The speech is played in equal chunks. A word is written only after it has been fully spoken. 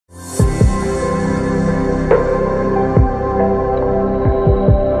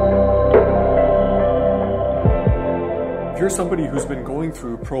you're somebody who's been going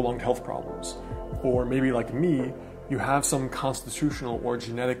through prolonged health problems, or maybe like me, you have some constitutional or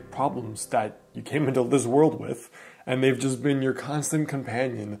genetic problems that you came into this world with, and they've just been your constant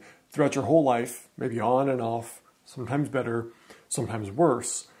companion throughout your whole life, maybe on and off, sometimes better, sometimes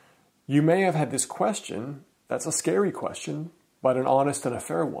worse, you may have had this question, that's a scary question, but an honest and a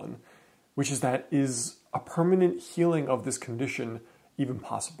fair one, which is that, is a permanent healing of this condition even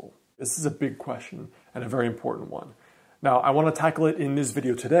possible? This is a big question and a very important one. Now, I want to tackle it in this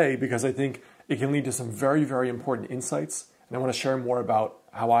video today because I think it can lead to some very, very important insights, and I want to share more about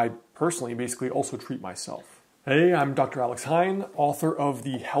how I personally basically also treat myself. Hey, I'm Dr. Alex Hine, author of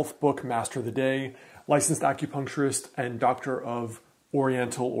the health book Master the Day, licensed acupuncturist, and doctor of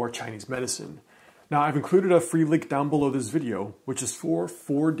Oriental or Chinese medicine. Now, I've included a free link down below this video, which is for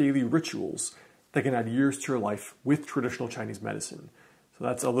 4 daily rituals that can add years to your life with traditional Chinese medicine. So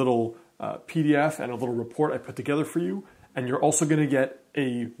that's a little PDF and a little report I put together for you, and you're also going to get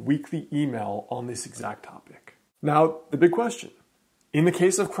a weekly email on this exact topic. Now, the big question, in the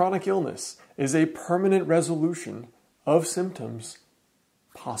case of chronic illness, is a permanent resolution of symptoms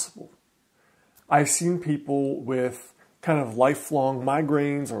possible? I've seen people with kind of lifelong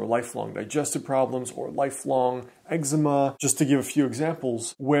migraines or lifelong digestive problems or lifelong eczema, just to give a few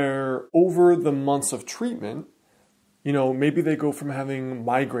examples, where over the months of treatment, maybe they go from having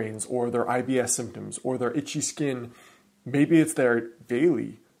migraines or their IBS symptoms or their itchy skin, maybe it's there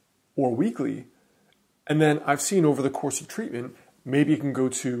daily or weekly. And then I've seen over the course of treatment, maybe it can go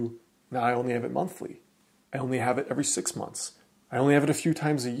to, now I only have it monthly. I only have it every 6 months. I only have it a few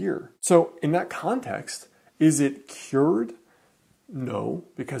times a year. So in that context, is it cured? No,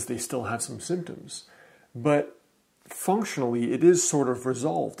 because they still have some symptoms. But functionally, it is sort of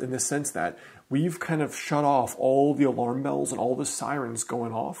resolved in the sense that we've kind of shut off all the alarm bells and all the sirens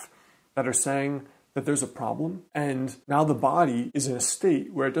going off that are saying that there's a problem. And now the body is in a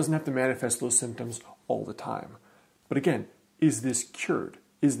state where it doesn't have to manifest those symptoms all the time. But again, is this cured?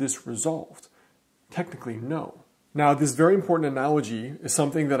 Is this resolved? Technically, no. Now, this very important analogy is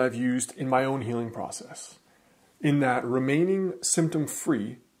something that I've used in my own healing process, in that remaining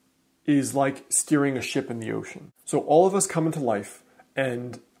symptom-free is like steering a ship in the ocean. So all of us come into life,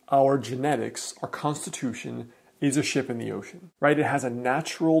 and our genetics, our constitution, is a ship in the ocean, right? It has a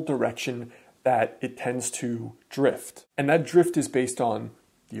natural direction that it tends to drift. And that drift is based on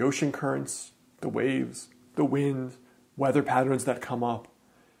the ocean currents, the waves, the wind, weather patterns that come up.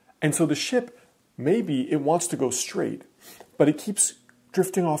 And so the ship, maybe it wants to go straight, but it keeps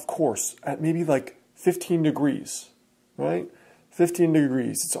drifting off course at maybe like 15 degrees, right? 15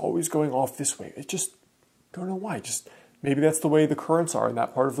 degrees, it's always going off this way. It just, don't know why, maybe that's the way the currents are in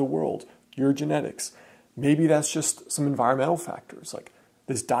that part of the world, your genetics. Maybe that's just some environmental factors, like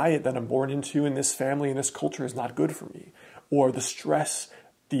this diet that I'm born into in this family and this culture is not good for me. Or the stress,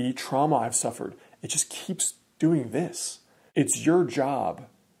 the trauma I've suffered, it just keeps doing this. It's your job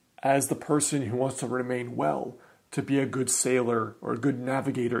as the person who wants to remain well to be a good sailor or a good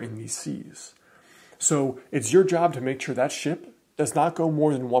navigator in these seas. So it's your job to make sure that ship does not go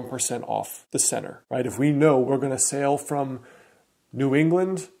more than 1% off the center, right? If we know we're going to sail from New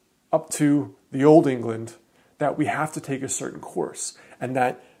England up to the Old England, that we have to take a certain course, and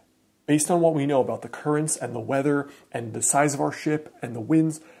that based on what we know about the currents and the weather and the size of our ship and the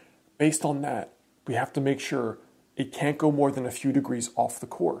winds, based on that, we have to make sure it can't go more than a few degrees off the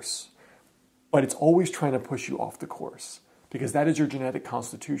course. But it's always trying to push you off the course because that is your genetic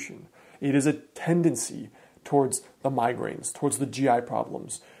constitution. It is a tendency towards the migraines, towards the GI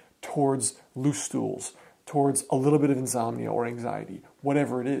problems, towards loose stools, towards a little bit of insomnia or anxiety,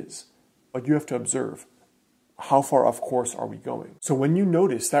 whatever it is. But you have to observe, how far off course are we going? So when you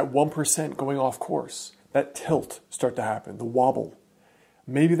notice that 1% going off course, that tilt start to happen, the wobble,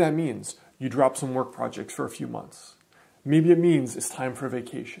 maybe that means you drop some work projects for a few months. Maybe it means it's time for a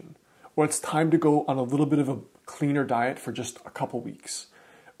vacation, or it's time to go on a little bit of a cleaner diet for just a couple weeks,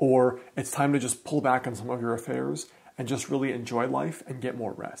 or it's time to just pull back on some of your affairs and just really enjoy life and get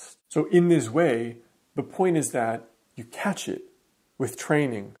more rest. So in this way, the point is that you catch it with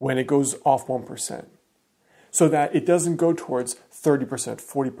training when it goes off 1%, so that it doesn't go towards 30%,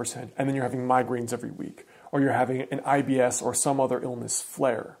 40%, and then you're having migraines every week, or you're having an IBS or some other illness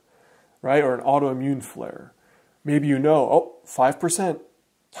flare, right? Or an autoimmune flare. Maybe 5%,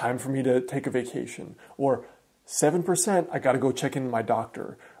 time for me to take a vacation. Or 7%, I got to go check in my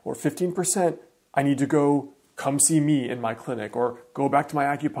doctor. Or 15%, I need to go come see me in my clinic, or go back to my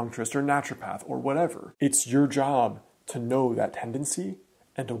acupuncturist or naturopath or whatever. It's your job to know that tendency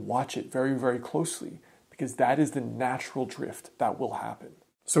and to watch it very, very closely, because that is the natural drift that will happen.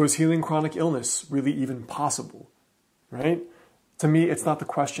 So is healing chronic illness really even possible? right? To me, it's not the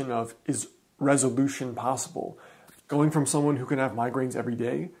question of is resolution possible. Going from someone who can have migraines every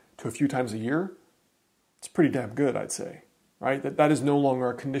day to a few times a year, it's pretty damn good, I'd say, right? That is no longer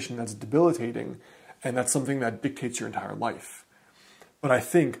a condition that's debilitating, and that's something that dictates your entire life. But I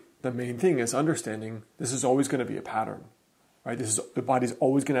think the main thing is understanding this is always going to be a pattern, right? The body's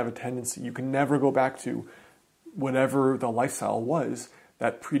always going to have a tendency. You can never go back to whatever the lifestyle was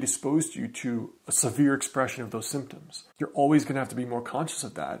that predisposed you to a severe expression of those symptoms. You're always going to have to be more conscious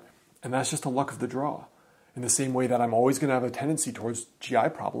of that, and that's just the luck of the draw. In the same way that I'm always going to have a tendency towards GI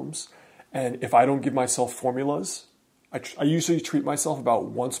problems, and if I don't give myself formulas, I usually treat myself about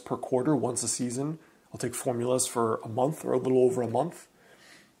once per quarter, once a season. I'll take formulas for a month or a little over a month.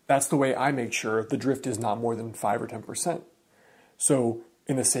 That's the way I make sure the drift is not more than 5 or 10%. So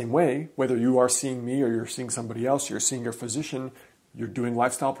in the same way, whether you are seeing me or you're seeing somebody else, you're seeing your physician, you're doing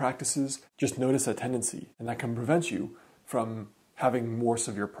lifestyle practices, just notice a tendency, and that can prevent you from having more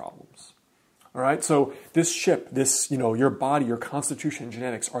severe problems. All right, so this ship, your body, your constitution and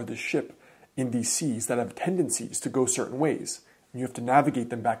genetics are the ship in these seas that have tendencies to go certain ways, and you have to navigate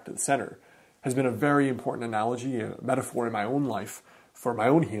them back to the center. Has been a very important analogy, a metaphor in my own life for my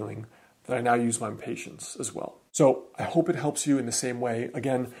own healing that I now use with my patients as well. So I hope it helps you in the same way.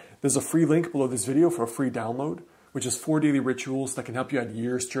 Again, there's a free link below this video for a free download, which is 4 daily rituals that can help you add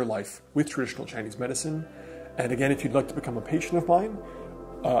years to your life with traditional Chinese medicine. And again, if you'd like to become a patient of mine,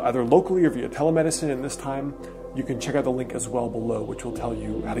 either locally or via telemedicine in this time, you can check out the link as well below, which will tell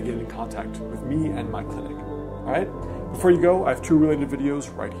you how to get in contact with me and my clinic. All right? Before you go, I have 2 related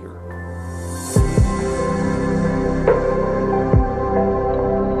videos right here.